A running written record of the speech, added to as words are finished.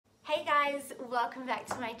Hey guys, welcome back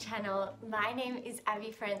to my channel. My name is Abby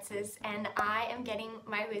Francis and I am getting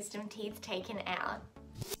my wisdom teeth taken out.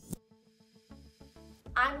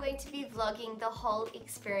 I'm going to be vlogging the whole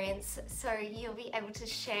experience so you'll be able to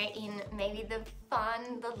share in maybe the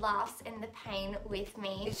fun, the laughs and the pain with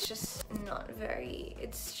me. It's just not a very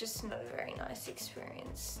nice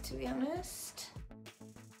experience, to be honest.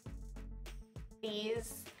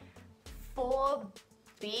 These 4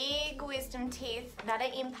 big wisdom teeth that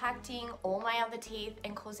are impacting all my other teeth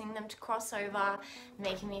and causing them to cross over,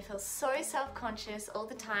 making me feel so self-conscious all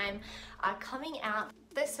the time, are coming out.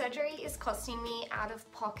 The surgery is costing me out of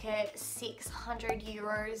pocket 600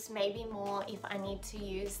 euros, maybe more if I need to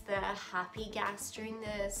use the happy gas during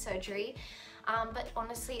the surgery. But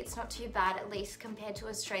honestly, it's not too bad, at least compared to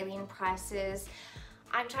Australian prices.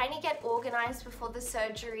 I'm trying to get organized before the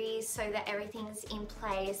surgery so that everything's in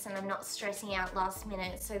place and I'm not stressing out last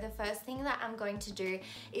minute. So the first thing that I'm going to do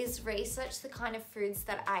is research the kind of foods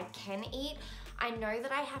that I can eat. I know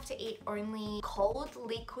that I have to eat only cold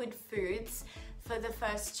liquid foods for the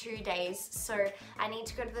first 2 days, so I need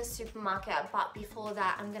to go to the supermarket, but before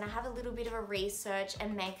that I'm gonna have a little bit of a research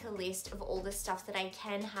and make a list of all the stuff that I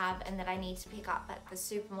can have and that I need to pick up at the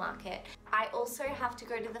supermarket. I also have to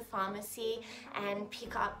go to the pharmacy and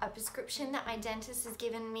pick up a prescription that my dentist has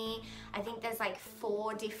given me. I think there's like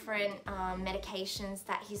 4 different medications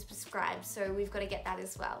that he's prescribed, so we've got to get that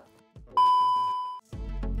as well.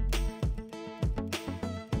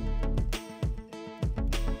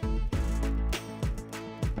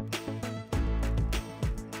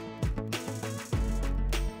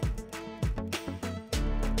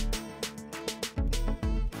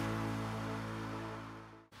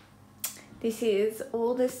 This is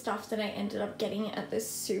all the stuff that I ended up getting at the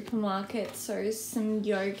supermarket. So some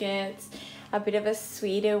yogurts, a bit of a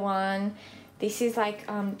sweeter one. This is like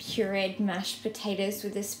pureed mashed potatoes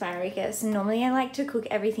with asparagus. Normally I like to cook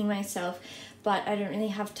everything myself, but I don't really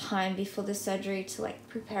have time before the surgery to like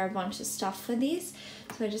prepare a bunch of stuff for this.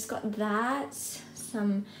 So I just got that,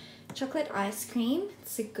 some chocolate ice cream.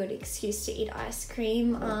 It's a good excuse to eat ice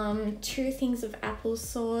cream. 2 things of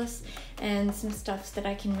applesauce and some stuff that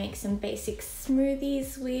I can make some basic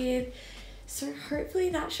smoothies with. So hopefully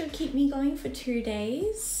that should keep me going for 2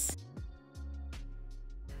 days.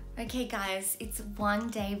 Okay guys, it's 1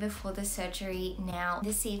 day before the surgery now.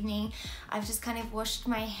 This evening, I've just kind of washed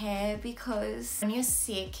my hair because when you're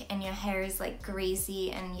sick and your hair is like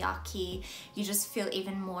greasy and yucky, you just feel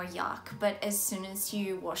even more yuck. But as soon as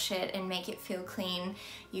you wash it and make it feel clean,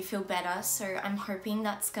 you feel better. So I'm hoping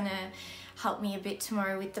that's gonna help me a bit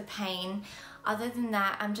tomorrow with the pain. Other than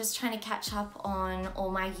that, I'm just trying to catch up on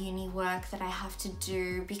all my uni work that I have to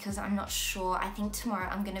do because I'm not sure. I think tomorrow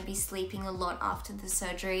I'm going to be sleeping a lot after the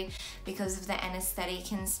surgery because of the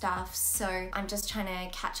anesthetic and stuff. So I'm just trying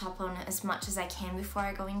to catch up on as much as I can before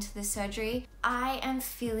I go into the surgery. I am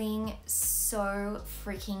feeling so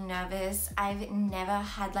freaking nervous. I've never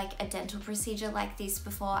had like a dental procedure like this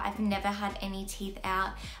before. I've never had any teeth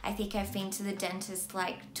out. I think I've been to the dentist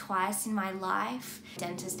like twice in my life. The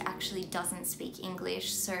dentist actually doesn't speak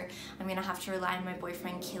English, so I'm gonna have to rely on my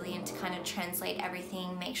boyfriend Killian to kind of translate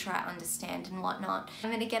everything, make sure I understand and whatnot.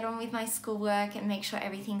 I'm gonna get on with my schoolwork and make sure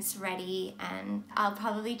everything's ready, and I'll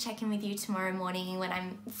probably check in with you tomorrow morning when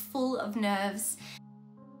I'm full of nerves.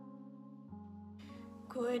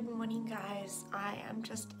 Good morning guys, I am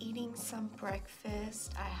just eating some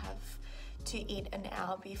breakfast. I have to eat an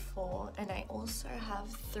hour before, and I also have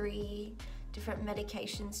 3 different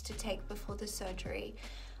medications to take before the surgery.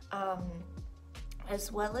 As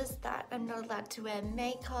well as that, I'm not allowed to wear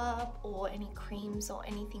makeup or any creams or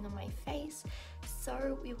anything on my face,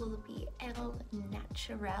 so we will be au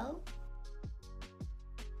naturel.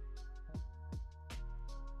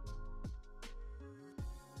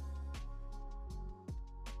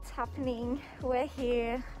 It's happening, we're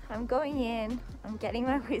here, I'm going in, I'm getting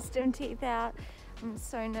my wisdom teeth out. I'm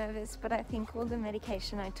so nervous, but I think all the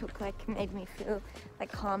medication I took like made me feel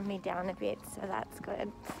like calmed me down a bit, so that's good.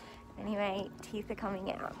 Anyway, teeth are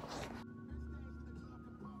coming out.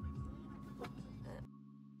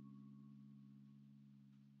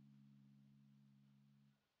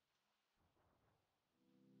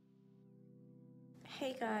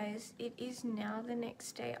 Hey guys, it is now the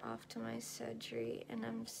next day after my surgery and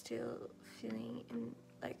I'm still feeling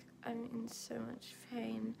I'm in so much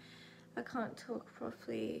pain. I can't talk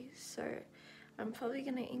properly, so I'm probably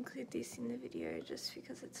gonna include this in the video just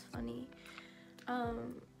because it's funny.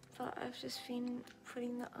 But I've just been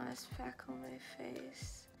putting the ice pack on my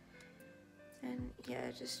face and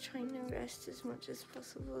yeah, just trying to rest as much as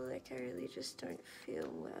possible. Like I really just don't feel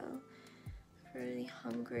well. I'm really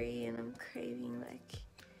hungry and I'm craving like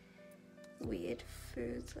weird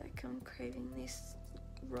foods. Like I'm craving this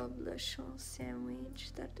Rob Lechon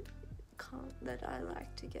sandwich that I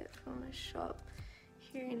like to get from a shop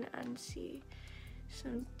here in Annecy. So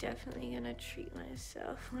I'm definitely gonna treat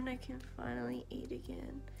myself when I can finally eat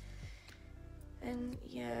again. And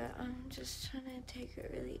yeah, I'm just trying to take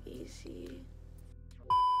it really easy.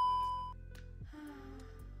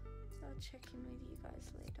 I'll check in with you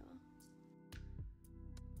guys later.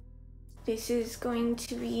 This is going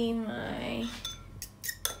to be my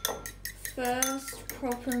first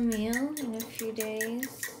proper meal in a few days.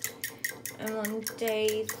 I'm on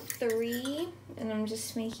day 3 and I'm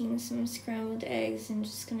just making some scrambled eggs and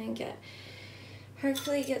just gonna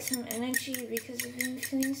hopefully get some energy because I've been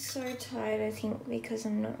feeling so tired, I think because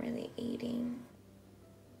I'm not really eating.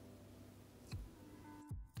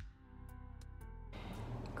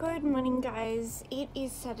 Good morning guys, it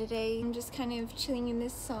is Saturday. I'm just kind of chilling in the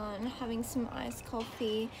sun, having some iced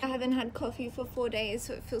coffee. I haven't had coffee for 4 days,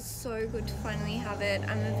 so it feels so good to finally have it.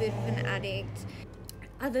 I'm a bit of an addict.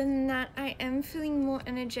 Other than that, I am feeling more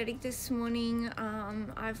energetic this morning.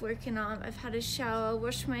 I've woken up, I've had a shower,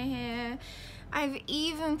 washed my hair. I've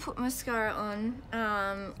even put mascara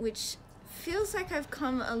on, which feels like I've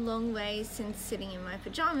come a long way since sitting in my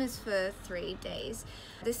pajamas for 3 days.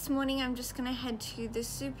 This morning I'm just gonna head to the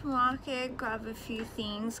supermarket, grab a few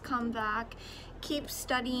things, come back, keep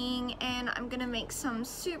studying, and I'm gonna make some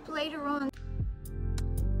soup later on.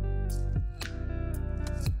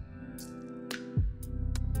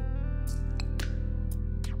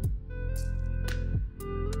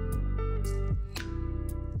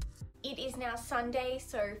 It is now Sunday,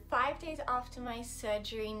 so 5 days after my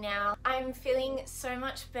surgery now. I'm feeling so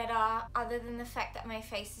much better, other than the fact that my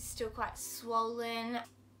face is still quite swollen.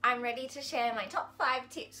 I'm ready to share my top 5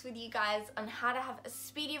 tips with you guys on how to have a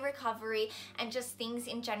speedy recovery and just things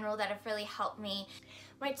in general that have really helped me.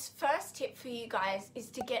 My first tip for you guys is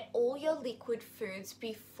to get all your liquid foods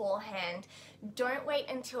beforehand. Don't wait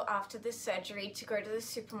until after the surgery to go to the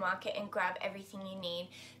supermarket and grab everything you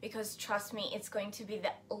need, because trust me, it's going to be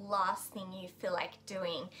the last thing you feel like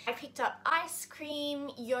doing. I picked up ice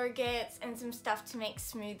cream, yogurts, and some stuff to make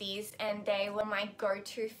smoothies, and they were my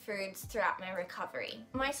go-to foods throughout my recovery.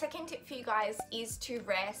 My second tip for you guys is to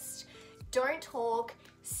rest. Don't talk,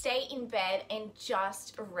 stay in bed and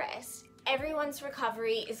just rest. Everyone's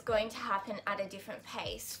recovery is going to happen at a different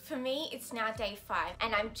pace. For me, it's now day 5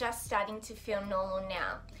 and I'm just starting to feel normal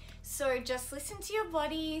now. So just listen to your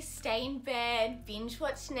body, stay in bed, binge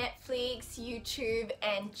watch Netflix, YouTube,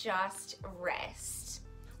 and just rest.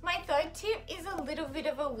 My third tip is a little bit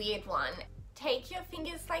of a weird one. Take your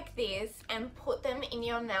fingers like this and put them in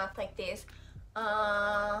your mouth like this.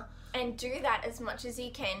 And do that as much as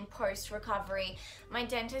you can post recovery. My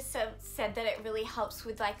dentist said that it really helps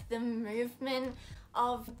with like the movement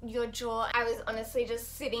of your jaw. I was honestly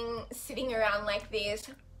just sitting around like this,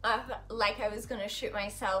 like I was gonna shoot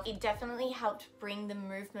myself. It definitely helped bring the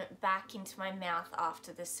movement back into my mouth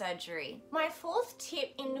after the surgery. My fourth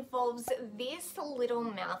tip involves this little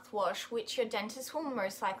mouthwash, which your dentist will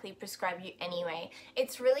most likely prescribe you anyway.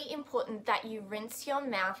 It's really important that you rinse your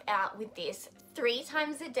mouth out with this 3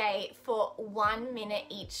 times a day for 1 minute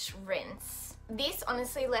each rinse. This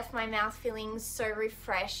honestly left my mouth feeling so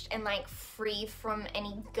refreshed and like free from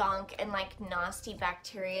any gunk and like nasty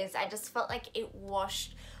bacteria. I just felt like it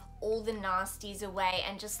washed all the nasties away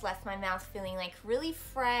and just left my mouth feeling like really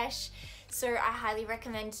fresh. So I highly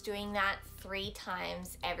recommend doing that 3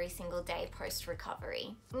 times every single day post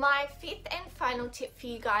recovery. My 5th and final tip for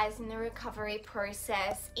you guys in the recovery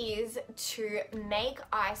process is to make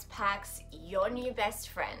ice packs your new best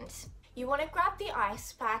friend. You want to grab the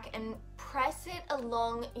ice pack and press it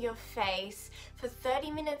along your face for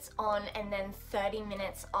 30 minutes on and then 30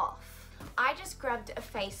 minutes off. I just grabbed a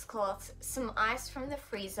face cloth, some ice from the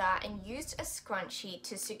freezer, and used a scrunchie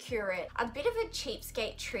to secure it. A bit of a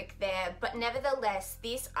cheapskate trick there, but nevertheless,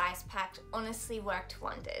 this ice pack honestly worked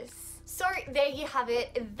wonders. So there you have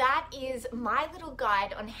it. That is my little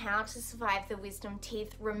guide on how to survive the wisdom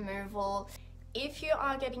teeth removal. If you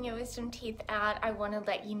are getting your wisdom teeth out, I want to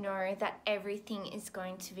let you know that everything is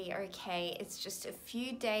going to be okay. It's just a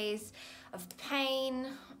few days of pain,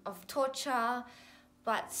 of torture,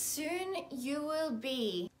 but soon you will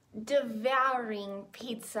be devouring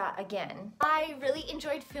pizza again. I really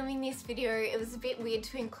enjoyed filming this video. It was a bit weird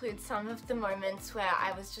to include some of the moments where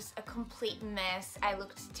I was just a complete mess. I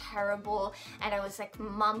looked terrible and I was like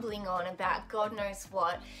mumbling on about God knows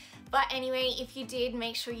what. But anyway, if you did,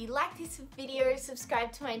 make sure you like this video,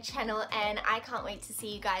 subscribe to my channel, and I can't wait to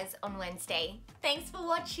see you guys on Wednesday. Thanks for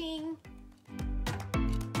watching.